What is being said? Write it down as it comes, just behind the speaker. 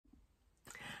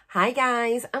Hi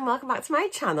guys, and welcome back to my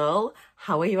channel.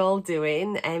 How are you all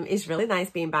doing? It's really nice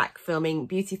being back filming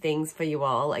beauty things for you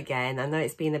all again. I know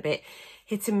it's been a bit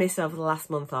hit and miss over the last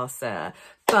month or so,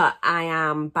 but I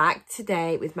am back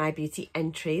today with my beauty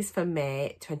entries for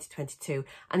May 2022,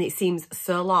 and it seems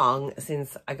so long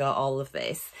since I got all of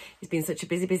this. It's been such a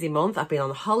busy month. I've been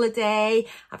on holiday,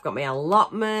 I've got my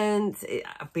allotment,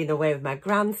 I've been away with my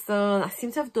grandson. I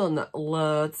seem to have done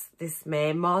loads this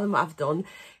May, more than what I've done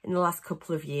in the last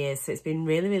couple of years, so it's been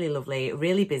really lovely,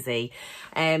 really busy.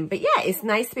 But yeah, it's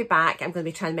nice to be back. I'm going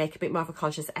to be trying to make a bit more of a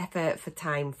conscious effort for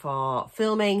time for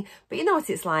filming, but you know what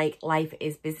it's like, life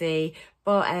is busy.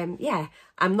 But yeah,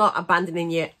 I'm not abandoning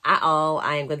you at all.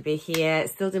 I am going to be here,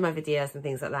 still doing my videos and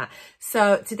things like that.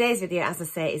 So today's video, as I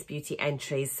say, is beauty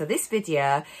entries. So this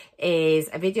video is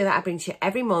a video that I bring to you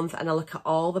every month, and I look at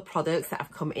all the products that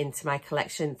have come into my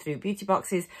collection through beauty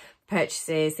boxes,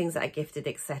 purchases, things that I gifted,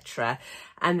 etc.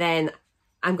 And then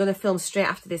I'm going to film straight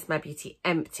after this my beauty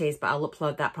empties, but I'll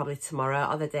upload that probably tomorrow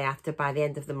or the day after, by the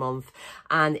end of the month.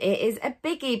 And it is a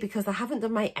biggie because I haven't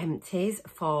done my empties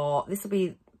for, this will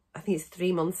be, I think it's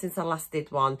 3 months since I last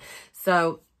did one.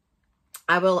 So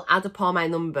I will add up all my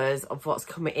numbers of what's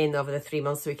coming in over the 3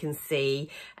 months so we can see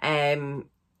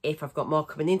if I've got more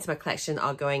coming into my collection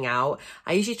or going out.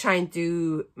 I usually try and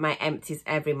do my empties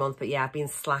every month, but yeah, I've been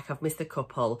slack. I've missed a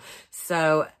couple.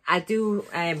 So I do,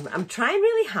 I'm trying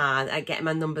really hard at getting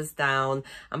my numbers down.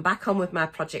 I'm back on with my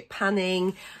project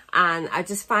panning, and I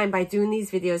just find by doing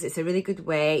these videos, it's a really good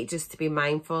way just to be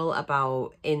mindful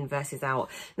about in versus out.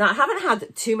 Now, I haven't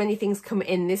had too many things come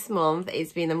in this month.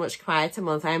 It's been a much quieter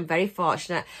month. I am very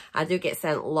fortunate. I do get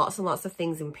sent lots and lots of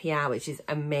things in PR, which is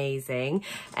amazing.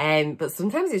 But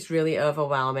sometimes it's really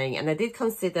overwhelming. And I did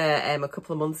consider a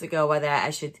couple of months ago whether I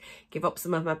should give up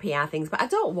some of my PR things, but I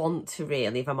don't want to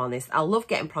really, if I'm honest. I love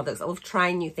getting products. I love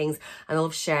trying new things, and I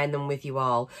love sharing them with you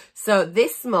all. So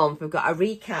this month we've got a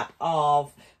recap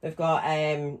of, we've got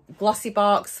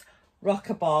GLOSSYBOX,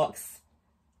 RockerBox,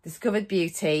 Discovered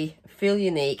Beauty, Feel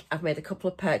Unique. I've made a couple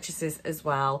of purchases as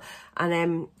well.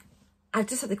 And I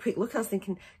just had a quick look. I was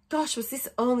thinking, gosh, was this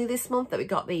only this month that we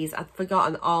got these? I'd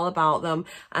forgotten all about them.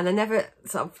 And I never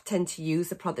sort of tend to use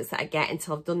the products that I get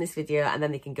until I've done this video, and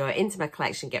then they can go into my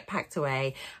collection, get packed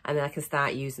away, and then I can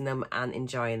start using them and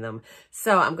enjoying them.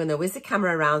 So I'm going to whiz the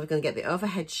camera around. We're going to get the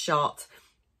overhead shot,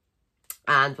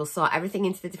 and we'll sort everything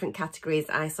into the different categories.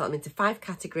 I sort them into 5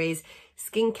 categories: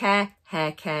 skincare,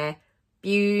 hair care,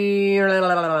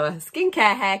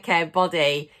 skincare, hair care,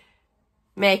 body,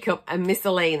 makeup, and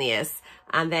miscellaneous.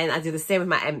 And then I do the same with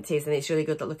my empties, and it's really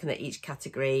good at looking at each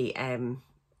category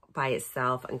by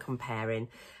itself and comparing.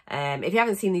 If you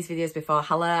haven't seen these videos before,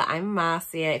 hello, I'm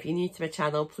Marcia. If you're new to my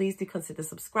channel, please do consider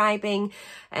subscribing.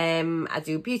 I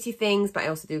do beauty things, but I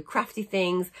also do crafty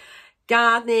things.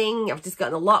 Gardening, I've just got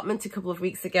an allotment a couple of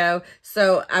weeks ago,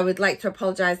 so I would like to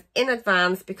apologise in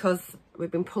advance because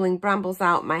we've been pulling brambles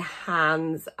out. My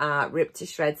hands are ripped to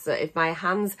shreds, so if my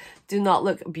hands do not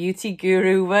look beauty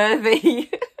guru worthy,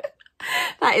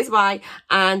 that is why.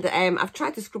 And I've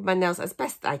tried to scrub my nails as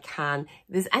best I can. If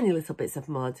there's any little bits of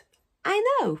mud,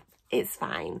 I know, it's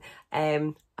fine.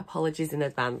 Apologies in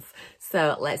advance.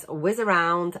 So let's whiz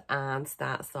around and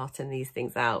start sorting these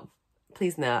things out.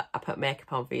 Please note, I put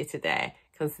makeup on for you today.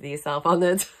 Consider yourself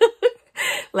honoured.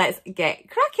 Let's get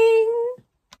cracking.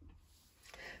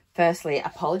 Firstly,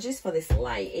 apologies for this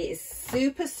light. It is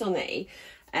super sunny,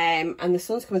 and the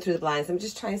sun's coming through the blinds. I'm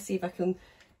just trying to see if I can...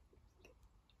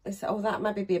 Oh, that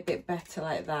might be a bit better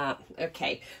like that.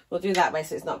 Okay, we'll do that way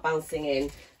so it's not bouncing in.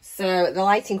 So the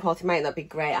lighting quality might not be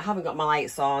great. I haven't got my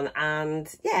lights on, and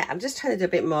yeah, I'm just trying to do a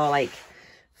bit more like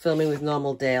filming with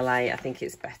normal daylight. I think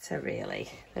it's better, really.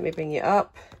 Let me bring it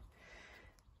up.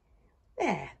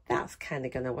 There, that's kind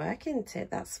of going to work, isn't it?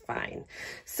 That's fine.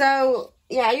 So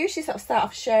yeah, I usually sort of start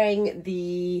off sharing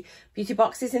the beauty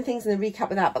boxes and things and a recap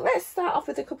of that, but let's start off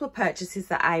with a couple of purchases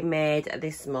that I made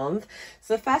this month.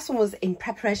 So the first one was in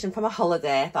preparation for my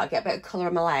holiday. I thought I'd get a bit of colour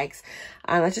on my legs,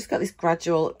 and I just got this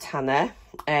gradual tanner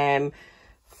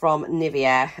from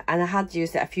Nivea, and I had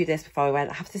used it a few days before we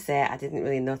went. I have to say, I didn't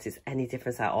really notice any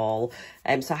difference at all.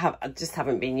 So I just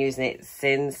haven't been using it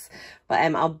since, but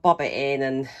I'll bob it in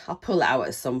and I'll pull it out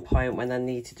at some point when I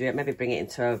need to do it, maybe bring it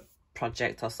into a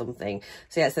project or something.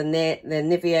 So yeah, it's the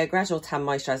Nivea Gradual Tan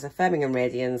Moisturiser, Firming and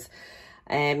Radiance,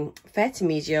 fair to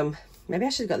medium. Maybe I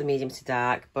should have got the medium to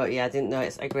dark, but yeah, I didn't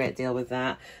notice a great deal with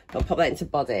that. But I'll pop that into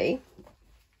body.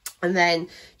 And then, do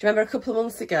you remember a couple of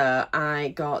months ago, I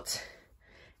got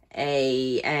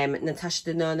a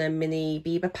Natasha Denona mini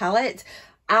Bieber palette?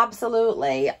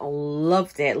 absolutely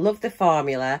loved it, loved the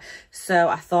formula. So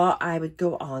I thought I would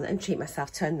go on and treat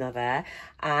myself to another,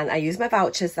 and I use my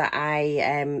vouchers that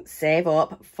I save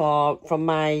up from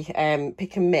my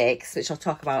pick and mix, which I'll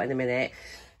talk about in a minute.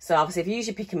 So obviously if you use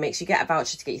your pick and mix, you get a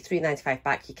voucher to get your $3.95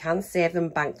 back. You can save them,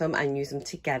 bank them and use them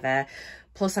together.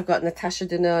 Plus I've got Natasha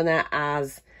Denona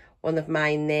as one of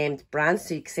my named brands,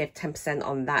 so you can save 10%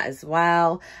 on that as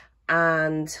well.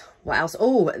 And what else?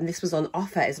 Oh, and this was on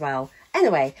offer as well.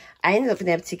 Anyway, I ended up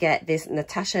being able to get this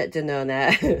Natasha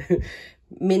Denona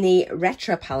mini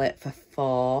retro palette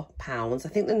for £4. I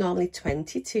think they're normally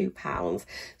 £22.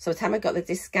 So by the time I got the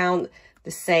discount,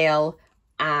 the sale,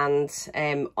 and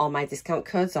all my discount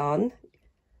codes on,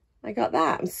 I got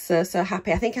that. I'm so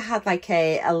happy. I think I had like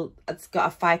it's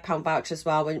got a £5 voucher as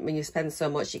well. When you spend so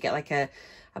much, you get like a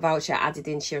voucher added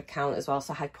into your account as well.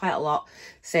 So I had quite a lot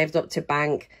saved up to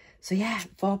bank. So yeah,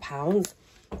 £4.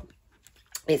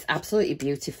 It's absolutely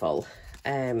beautiful.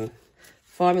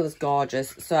 Formula's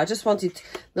gorgeous. So I just wanted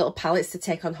little palettes to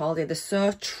take on holiday. They're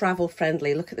so travel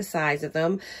friendly. Look at the size of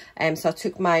them. So I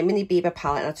took my mini Bieber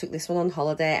palette and I took this one on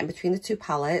holiday, and between the two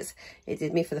palettes it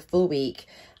did me for the full week,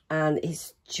 and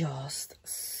it's just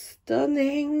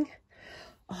stunning.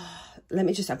 Oh, I'm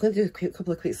going to do a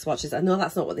couple of quick swatches. I know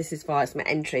that's not what this is for, it's my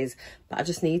entries, but I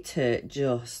just need to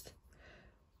just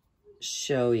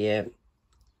show you.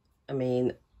 I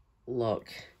mean, look,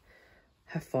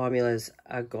 her formulas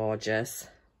are gorgeous.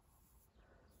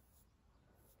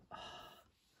 Oh,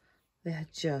 they're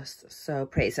just so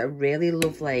pretty. It's a really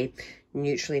lovely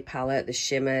neutrally palette. The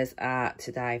shimmers are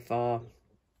to die for.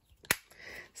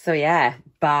 So yeah,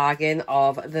 bargain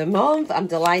of the month. I'm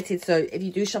delighted. So if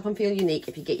you do shop and feel unique,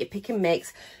 if you get your pick and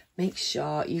mix, make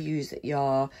sure you use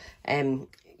your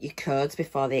codes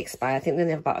before they expire. I think they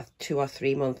have about a 2 or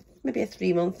 3 month, maybe a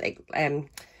 3 month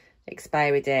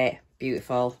expiry date.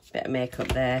 Beautiful bit of makeup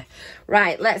there.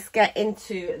 Right, let's get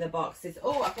into the boxes.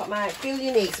 Oh, I've got my Feel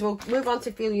Unique, so we'll move on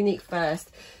to Feel Unique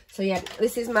first. So yeah,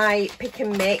 this is my pick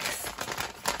and mix.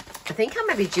 I think I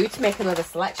may be due to make another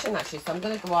selection actually, so I'm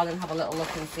going to go on and have a little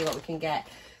look and see what we can get.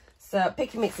 So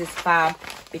pick and mix is fab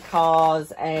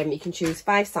because you can choose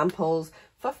 5 samples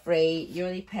for free. You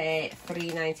only pay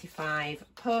 $3.95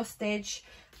 postage,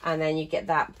 and then you get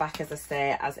that back, as I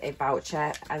say, as a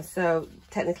voucher. And so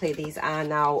technically these are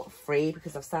now free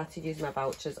because I've started using my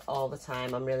vouchers all the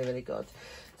time. I'm really good.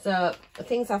 So the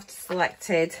things I've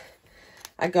selected,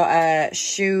 I got a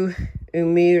Shu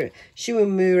Uemura,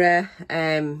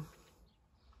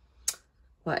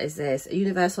 what is this? A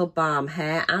Universal Balm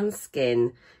Hair and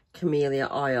Skin Camellia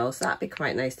Oil. So that'd be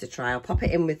quite nice to try. I'll pop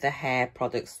it in with the hair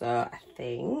products though, I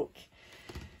think.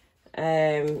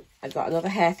 I've got another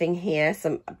hair thing here,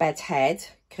 some Bed Head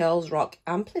Curls Rock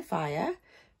Amplifier.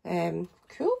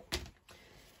 Cool.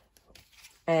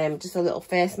 Just a little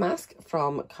face mask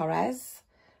from Corez.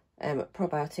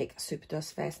 Probiotic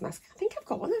Superdose face mask. I think I've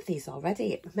got one of these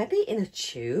already, maybe in a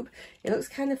tube. It looks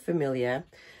kind of familiar.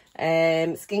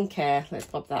 Skincare, let's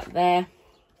pop that there.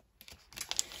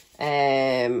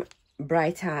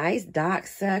 Bright Eyes Dark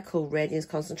Circle Radiance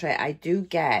Concentrate. I do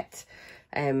get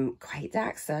quite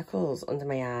dark circles under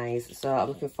my eyes, so I'm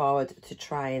looking forward to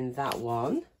trying that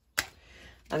one.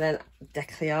 And then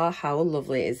Declear, how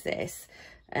lovely is this?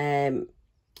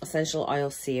 Essential Oil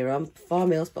Serum, 4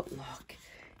 mils, but look,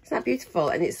 isn't that beautiful?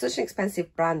 And it's such an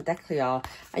expensive brand, Declear,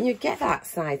 and you get that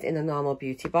size in a normal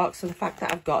beauty box, so the fact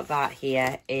that I've got that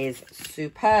here is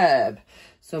superb.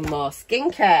 Some more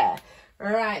skincare.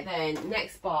 All right then,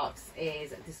 next box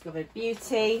is Discovered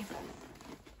Beauty.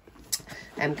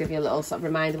 Give you a little sort of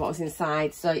reminder what was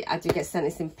inside. So I do get sent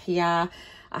this in PR.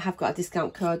 I have got a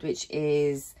discount code which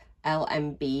is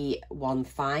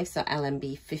LMB15, so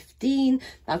LMB15.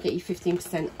 That'll get you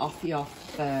 15% off your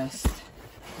first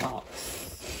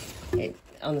box.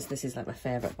 Honestly, this is like my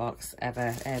favourite box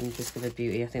ever. Discovered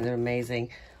Beauty, I think they're amazing.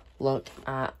 Look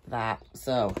at that.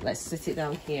 So let's sit it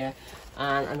down here,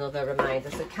 and another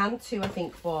reminder. So Can 2, I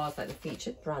think, was like the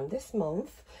featured brand this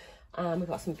month. We've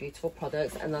got some beautiful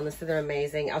products, and honestly they're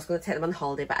amazing. I was going to take them on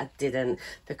holiday, but I didn't.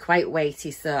 They're quite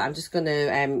weighty, so I'm just going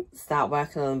to start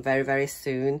working on them very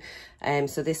soon.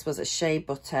 So this was a Shea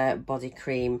Butter body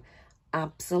cream.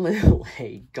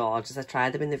 Absolutely gorgeous. I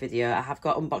tried them in the video. I have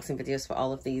got unboxing videos for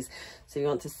all of these, so if you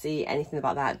want to see anything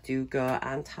about that, do go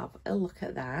and have a look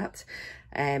at that.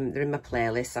 They're in my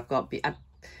playlist.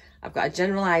 I've got a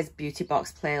generalized beauty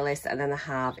box playlist, and then I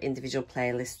have individual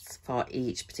playlists for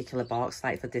each particular box,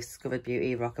 like for Discovered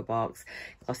Beauty, Rocker Box,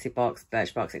 Glossy Box,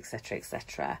 Birch Box, etc,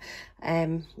 etc.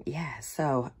 Yeah,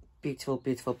 so beautiful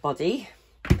body.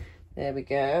 There we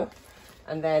go.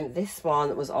 And then this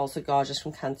one was also gorgeous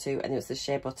from Cantu, and it was the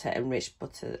Shea Butter Enriched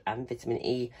Butter and Vitamin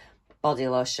E Body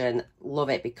Lotion. Love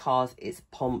it because it's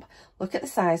pump. Look at the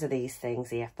size of these things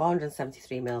here,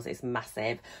 473 mils. It's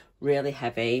massive, really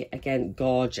heavy. Again,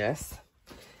 gorgeous.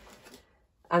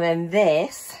 And then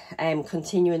this,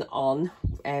 continuing on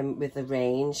with the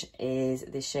range, is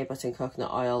the Shea Butter and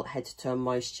Coconut Oil Head to Toe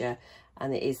Moisture,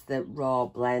 and it is the raw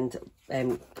blend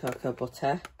cocoa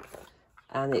butter.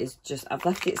 And it is just, I've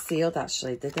left it sealed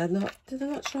actually. Did I not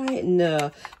try it?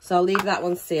 No. So I'll leave that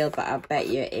one sealed, but I bet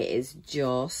you it is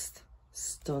just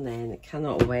stunning. I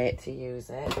cannot wait to use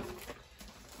it.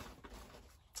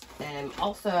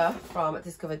 Also from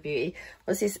Discovered Beauty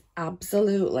was this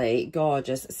absolutely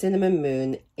gorgeous Cinnamon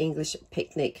Moon English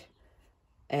Picnic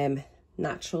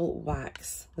Natural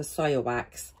Wax, the soya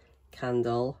wax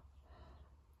candle.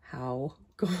 How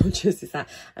gorgeous is that?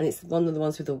 And it's one of the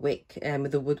ones with the wick,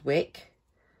 with the wood wick.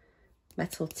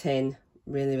 Metal tin,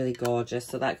 really, really gorgeous.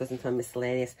 So that goes into a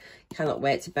miscellaneous. Cannot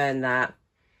wait to burn that.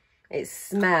 It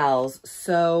smells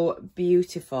so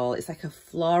beautiful. It's like a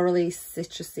florally,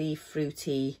 citrusy,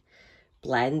 fruity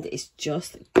blend. It's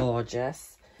just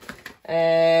gorgeous.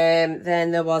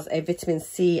 Then there was a vitamin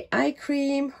C eye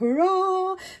cream.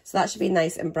 Hurrah! So that should be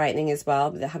nice and brightening as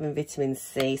well. But they're having vitamin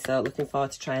C, so looking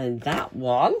forward to trying that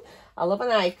one. I love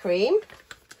an eye cream.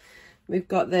 We've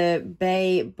got the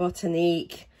Bay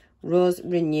Botanique Rose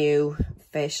Renew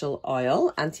facial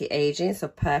oil, anti-aging, so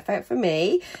perfect for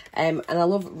me. And I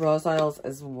love rose oils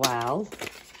as well.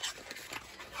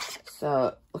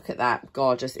 So look at that,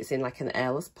 gorgeous. It's in like an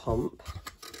airless pump,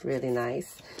 really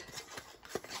nice.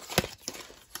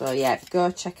 So yeah, go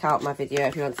check out my video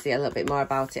if you want to see a little bit more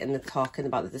about it and the talking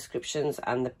about the descriptions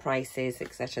and the prices,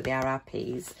 etc., the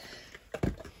RRPs.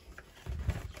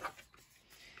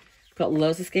 Got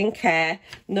loads of skincare,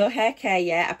 no hair care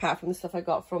yet, apart from the stuff I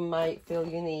got from my Feel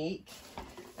Unique.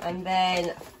 And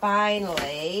then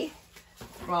finally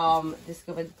from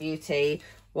Discovered Beauty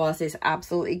was this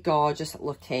absolutely gorgeous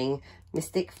looking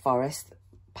Mystic Forest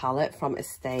palette from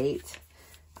Estate.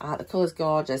 The colour's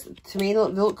gorgeous. To me, they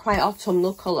look quite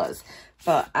autumnal colours,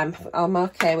 but I'm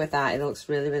okay with that. It looks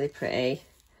really, really pretty.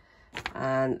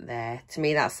 And there, to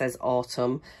me that says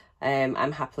autumn.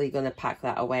 I'm happily going to pack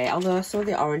that away. Although some of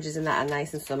the oranges in that are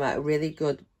nice in summer. Really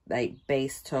good like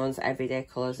base tones, everyday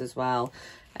colours as well.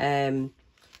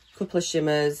 Couple of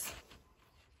shimmers.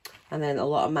 And then a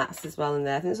lot of mattes as well in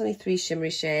there. I think there's only 3 shimmery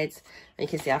shades. And you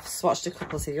can see I've swatched a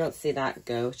couple. So if you want to see that,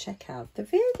 go check out the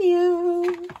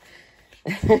video.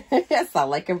 I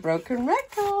sound like a broken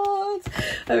record.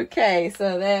 Okay,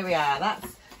 so there we are.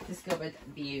 That's Discovered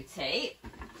Beauty.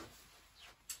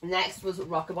 Next was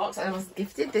GLOSSYBOX, and I was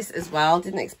gifted this as well.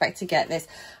 Didn't expect to get this.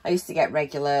 I used to get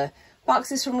regular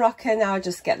boxes from Rocker. Now I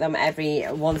just get them every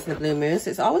once in a blue moon.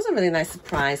 So it's always a really nice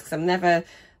surprise because I'm never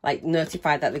like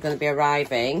notified that they're going to be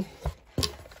arriving.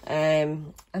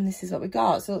 And this is what we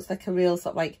got. So it's like a real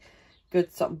sort of like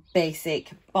good sort of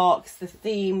basic box. The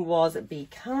theme was Be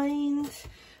Kind.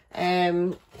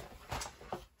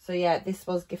 So yeah, this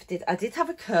was gifted. I did have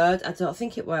a code. I don't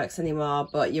think it works anymore,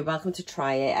 but you're welcome to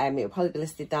try it. It'll probably be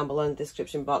listed down below in the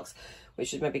description box, which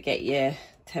should maybe get you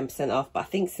 10% off. But I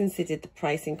think since they did the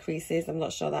price increases, I'm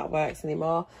not sure that works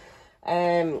anymore.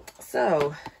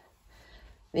 So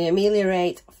the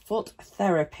Ameliorate Foot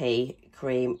Therapy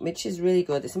Cream, which is really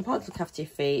good. It's important to look after your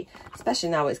feet, especially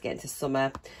now it's getting to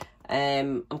summer.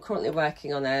 I'm currently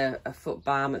working on a foot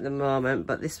balm at the moment,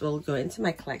 but this will go into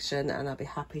my collection and I'll be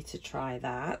happy to try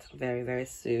that very, very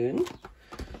soon.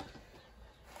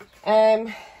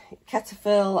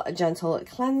 Cetaphil Gentle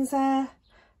Cleanser.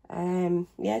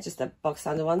 Yeah, just a bog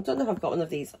standard one. Don't know if I've got one of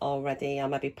these already. I'll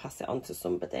maybe pass it on to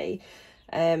somebody.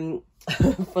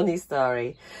 Funny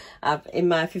story. In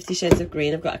my 50 Shades of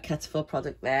Green, I've got a Cetaphil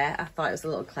product there. I thought it was a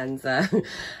little cleanser.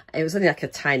 It was only like a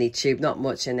tiny tube, not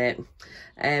much in it.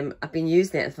 I've been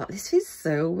using it and thought, this is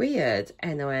so weird.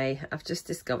 Anyway, I've just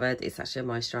discovered it's actually a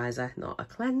moisturiser, not a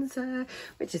cleanser,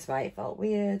 which is why it felt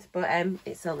weird. But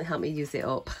it certainly helped me use it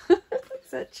up.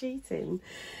 So cheating.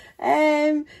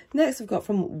 Next we've got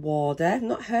from Warder.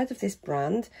 Not heard of this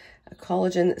brand. A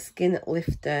Collagen Skin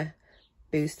Lifter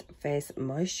Boost Face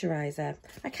Moisturiser.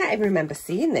 I can't even remember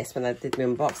seeing this when I did my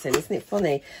unboxing. Isn't it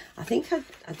funny? I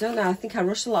don't know. I think I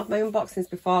rushed a lot of my unboxings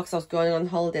before because I was going on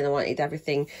holiday and I wanted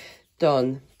everything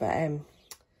done. But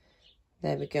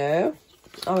there we go.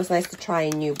 Always nice to try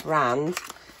a new brand.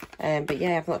 But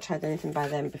yeah, I've not tried anything by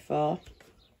them before.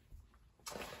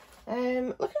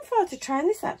 Looking forward to trying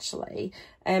this actually.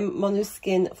 Monu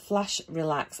Skin Flash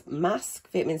Relax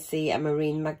Mask, Vitamin C and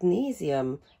Marine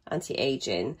Magnesium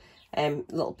Anti-Aging.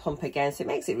 Little pump again, so it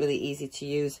makes it really easy to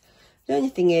use. The only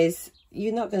thing is,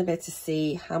 you're not going to be able to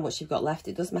see how much you've got left.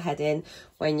 It does my head in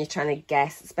when you're trying to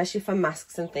guess, especially for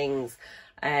masks and things.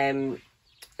 And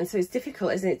so it's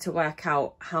difficult, isn't it, to work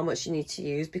out how much you need to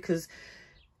use, because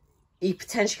you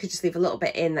potentially could just leave a little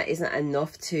bit in that isn't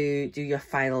enough to do your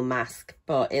final mask.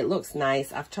 But it looks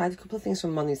nice. I've tried a couple of things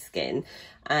from Monu Skin.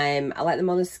 I like the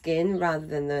Monu Skin rather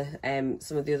than the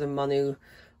some of the other Monu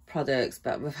products,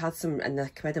 but we've had some, and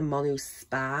like I had a Monu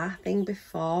Spa thing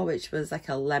before, which was like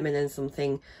a lemon and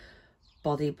something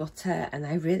body butter, and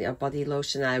I really, or body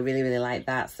lotion, I really like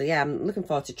that. So yeah, I'm looking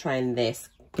forward to trying this.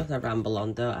 God, I ramble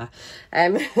on, don't I?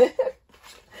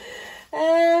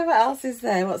 What else is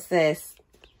there? What's this?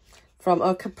 From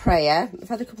Caprea. I've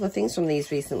had a couple of things from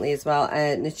these recently as well.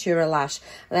 Natura Lash.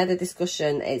 And I had a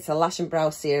discussion. It's a lash and brow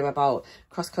serum about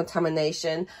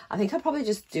cross-contamination. I think I'll probably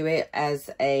just do it as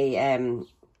a,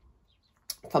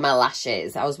 for my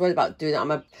lashes. I was worried about doing it on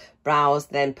my brows,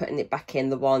 then putting it back in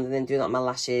the wand, and then doing it on my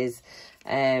lashes.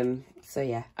 So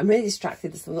yeah, I'm really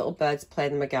distracted. There's some little birds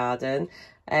playing in my garden.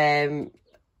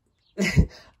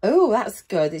 Oh, that's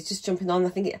good. It's just jumping on. I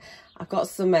think I've got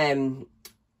some, I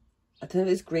don't know if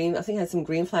it's green. I think I had some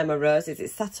green fly my roses.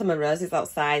 It's sat on my roses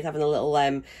outside having a little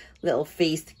little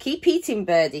feast. Keep eating,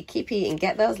 birdie. Keep eating.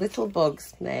 Get those little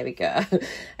bugs. There we go.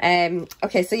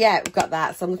 Okay, so yeah, we've got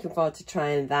that. So I'm looking forward to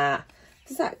trying that.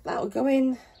 Does that'll go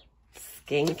in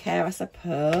skincare, I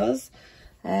suppose.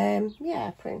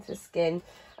 Yeah, put it into the skin.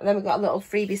 And then we've got a little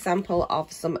freebie sample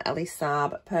of some Ellie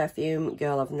Saab perfume,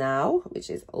 Girl of Now,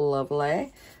 which is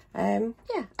lovely. Yeah,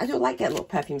 I do like getting little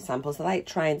perfume samples. I like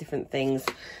trying different things.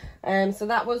 So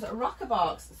that was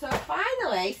GLOSSYBOX. So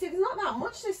finally, see, there's not that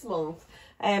much this month,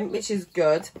 which is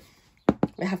good.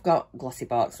 We have got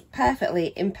GLOSSYBOX.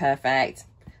 Perfectly imperfect.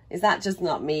 Is that just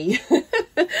not me?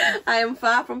 I am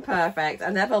far from perfect. I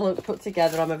never look put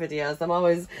together on my videos. I'm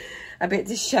always a bit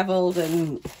dishevelled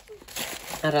and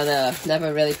I don't know,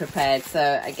 never really prepared.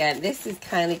 So again, this is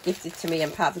kindly gifted to me.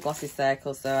 I'm part of the Glossy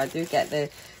Circle, so I do get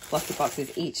the Glossy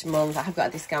boxes each month. I have got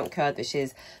a discount code, which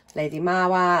is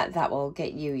ladymawabeauty. That will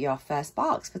get you your first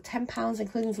box for £10,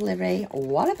 including delivery.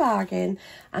 What a bargain.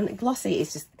 And Glossy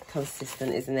is just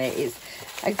consistent, isn't it? It's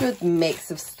a good mix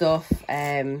of stuff.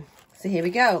 So here we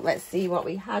go. Let's see what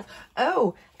we have.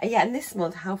 Oh, yeah, and this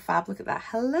month, how fab. Look at that.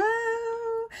 Hello.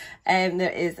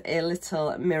 There is a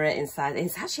little mirror inside.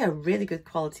 It's actually a really good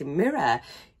quality mirror.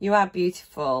 You are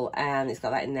beautiful. And it's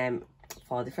got that in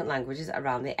 4 different languages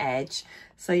around the edge.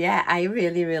 So yeah, I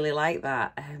really like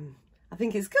that. I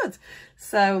think it's good.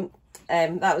 So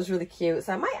that was really cute.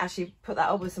 So I might actually put that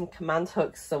up with some command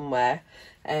hooks somewhere.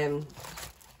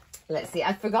 Let's see,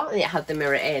 I'd forgotten it had the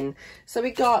mirror in. So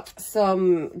we got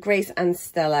some Grace and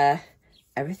Stella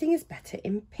Everything is Better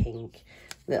in Pink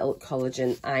little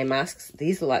collagen eye masks.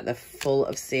 These look like they're full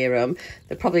of serum.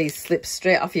 They probably slip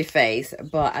straight off your face,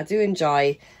 but I do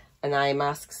enjoy an eye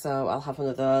mask, so I'll have one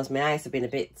of those. My eyes have been a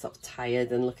bit sort of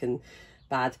tired and looking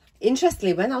bad.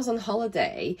 Interestingly, when I was on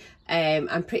holiday,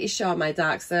 I'm pretty sure my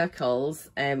dark circles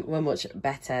were much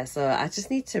better. So I just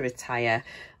need to retire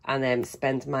and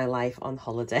spend my life on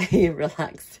holiday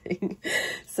relaxing.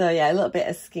 So yeah, a little bit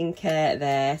of skincare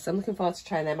there. So I'm looking forward to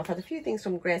trying them. I've had a few things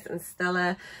from Grace and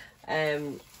Stella,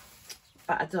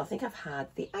 but I don't think I've had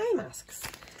the eye masks.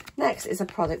 Next is a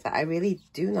product that I really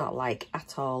do not like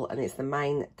at all, and it's the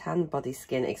Mine Tan Body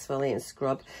Skin Exfoliant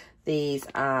Scrub. These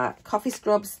are coffee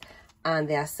scrubs, and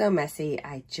they are so messy.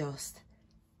 I just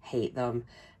hate them.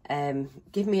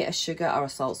 Give me a sugar or a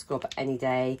salt scrub any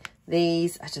day.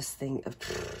 These, I just think,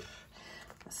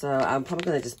 so I'm probably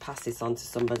going to just pass this on to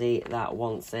somebody that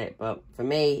wants it. But for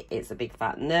me, it's a big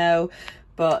fat no.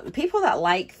 But the people that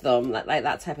like them, like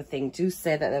that type of thing, do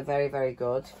say that they're very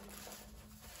good.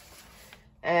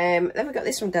 Then we've got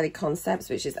this from Daily Concepts,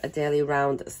 which is a daily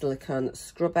round silicone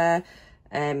scrubber.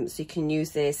 So you can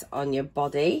use this on your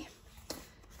body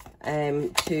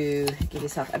to give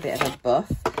yourself a bit of a buff.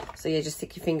 So you just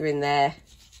stick your finger in there,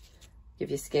 give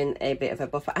your skin a bit of a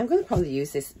buff. I'm going to probably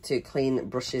use this to clean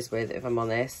brushes with, if I'm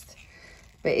honest.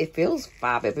 But it feels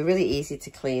fab. It'd be really easy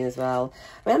to clean as well.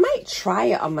 I mean, I might try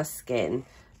it on my skin,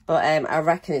 but I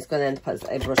reckon it's going to end up as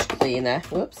a brush cleaner.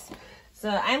 Whoops. So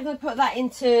I'm going to put that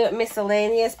into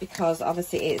miscellaneous because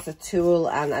obviously it's a tool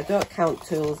and I don't count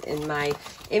tools in my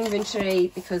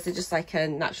inventory because they're just like a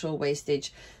natural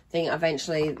wastage thing.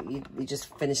 Eventually you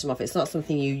just finish them off. It's not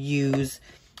something you use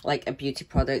like a beauty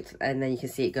product and then you can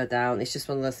see it go down. It's just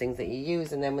one of those things that you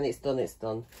use and then when it's done, it's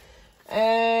done.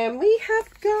 We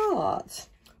have got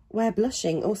We're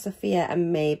Blushing, oh, Sophia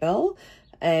and Mabel,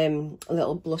 a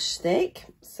little blush stick.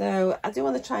 So I do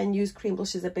want to try and use cream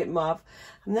blushes a bit more.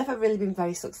 I've never really been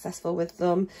very successful with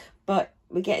them, but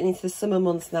we're getting into the summer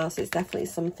months now, so it's definitely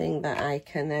something that I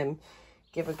can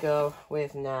give a go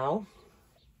with now.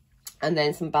 And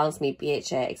then some Balance Me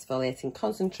BHA Exfoliating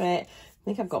Concentrate. I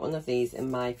think I've got one of these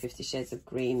in my 50 Shades of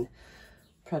Green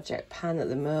project pan at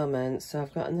the moment. So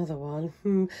I've got another one.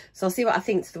 So I'll see what I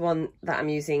think to the one that I'm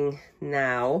using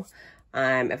now.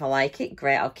 If I like it,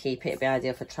 great, I'll keep it. It'd be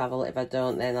ideal for travel. If I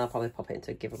don't, then I'll probably pop it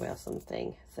into a giveaway or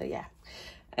something. So yeah.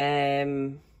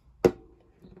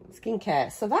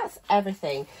 Skincare. So that's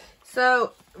everything.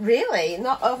 So really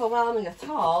not overwhelming at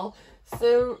all.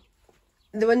 So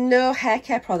there were no hair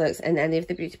care products in any of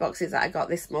the beauty boxes that I got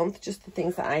this month, just the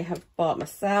things that I have bought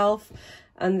myself.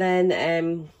 And then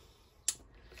a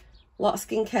lot of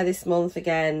skincare this month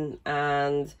again,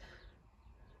 and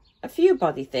a few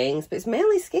body things, but it's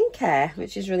mainly skincare,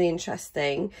 which is really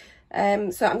interesting.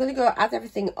 So I'm going to go add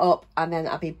everything up and then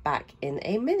I'll be back in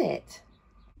a minute.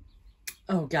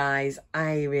 Oh guys,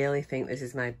 I really think this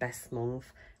is my best month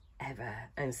ever.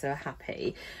 I'm so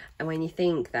happy. And when you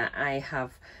think that I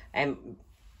have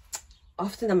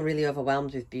often I'm really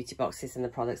overwhelmed with beauty boxes and the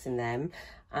products in them,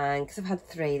 and because I've had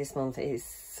 3 this month, it is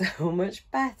so much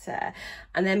better.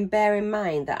 And then bear in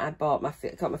mind that I got my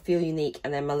Feel Unique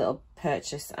and then my little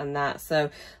purchase and that, so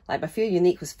like my Feel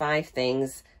Unique was 5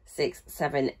 things, 6,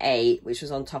 7, 8, which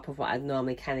was on top of what I'd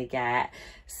normally kind of get.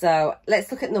 So let's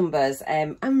look at numbers.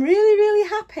 I'm really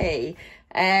happy.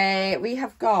 We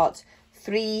have got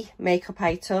 3 makeup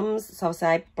items. So obviously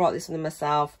I brought this one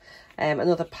myself,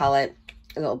 another palette,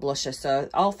 a little blusher, so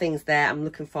all things there I'm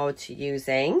looking forward to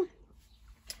using.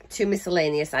 2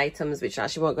 miscellaneous items which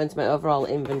actually won't go into my overall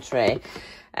inventory,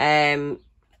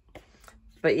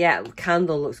 but yeah,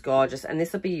 candle looks gorgeous, and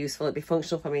this will be useful. It'll be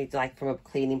functional for me, like from a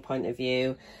cleaning point of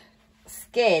view.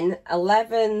 Skin,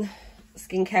 11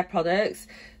 skincare products.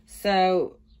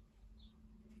 So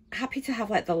happy to have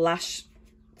like the lash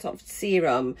sort of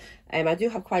serum. I do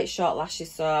have quite short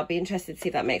lashes, so I'll be interested to see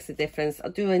if that makes a difference. I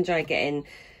do enjoy getting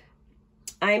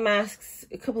eye masks,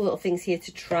 a couple little things here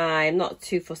to try. I'm not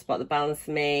too fussed about the Balance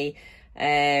Me,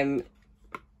 and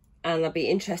I'll be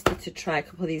interested to try a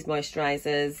couple of these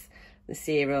moisturizers, the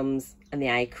serums and the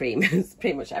eye cream. It's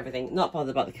pretty much everything. Not bothered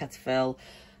about the Cetaphil.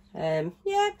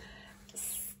 Yeah,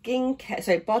 skincare,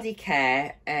 sorry, body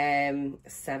care,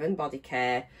 7 body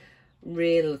care.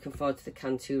 Really looking forward to the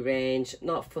Cantu range.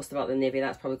 Not fussed about the Nivea,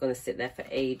 that's probably going to sit there for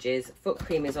ages. Foot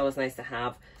cream is always nice to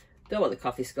have. Don't want the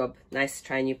coffee scrub. Nice to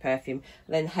try a new perfume.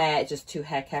 And then hair, just 2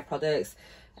 hair care products.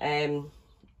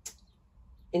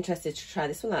 Interested to try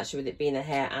this one actually, with it being a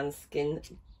hair and skin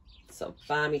sort of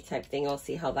balmy type thing. I'll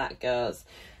see how that goes.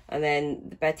 And then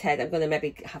the bed head, I'm going to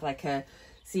maybe have like a,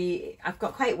 see, I've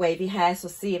got quite wavy hair, so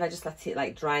see if I just let it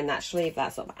like dry naturally, if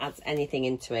that sort of adds anything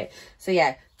into it. So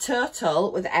yeah,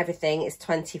 total with everything is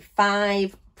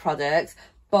 25 products,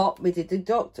 but we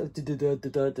deduct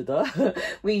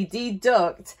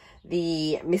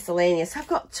the miscellaneous. So I've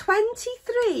got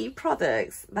 23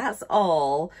 products. That's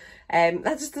all.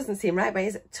 That just doesn't seem right, but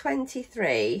is it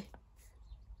 23?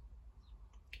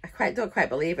 I don't quite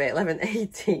believe it. 11,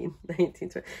 18, 19,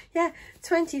 20. Yeah,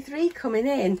 23 coming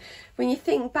in. When you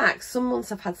think back, some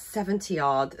months I've had 70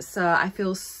 odd. So I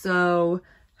feel so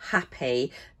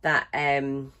happy that,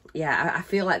 yeah, I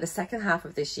feel like the second half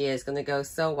of this year is going to go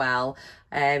so well.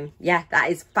 Yeah, that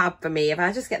is fab for me. If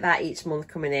I just get that each month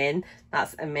coming in,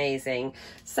 that's amazing.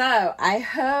 So I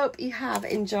hope you have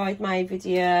enjoyed my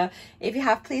video. If you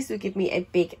have, please do give me a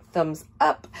big thumbs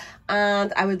up,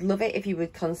 and I would love it if you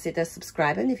would consider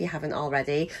subscribing if you haven't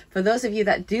already. For those of you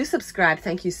that do subscribe,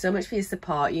 thank you so much for your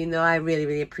support. You know I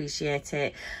really appreciate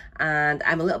it, and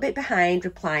I'm a little bit behind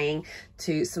replying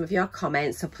to some of your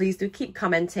comments, so please do keep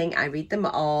commenting. I read them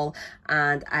all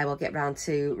and I will get round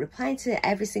to replying to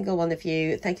every single one of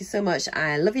you. Thank you so much.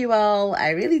 I love you all. I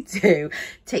really do.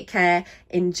 Take care.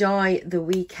 Enjoy the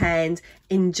weekend.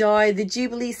 Enjoy the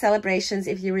Jubilee celebrations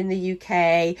if you're in the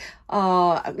UK.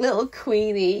 Oh, little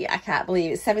Queenie. I can't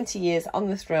believe it. 70 years on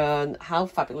the throne. How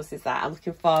fabulous is that? I'm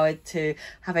looking forward to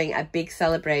having a big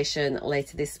celebration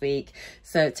later this week.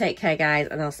 So take care, guys,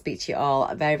 and I'll speak to you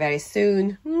all very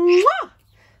soon. Mwah!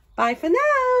 Bye for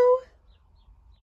now.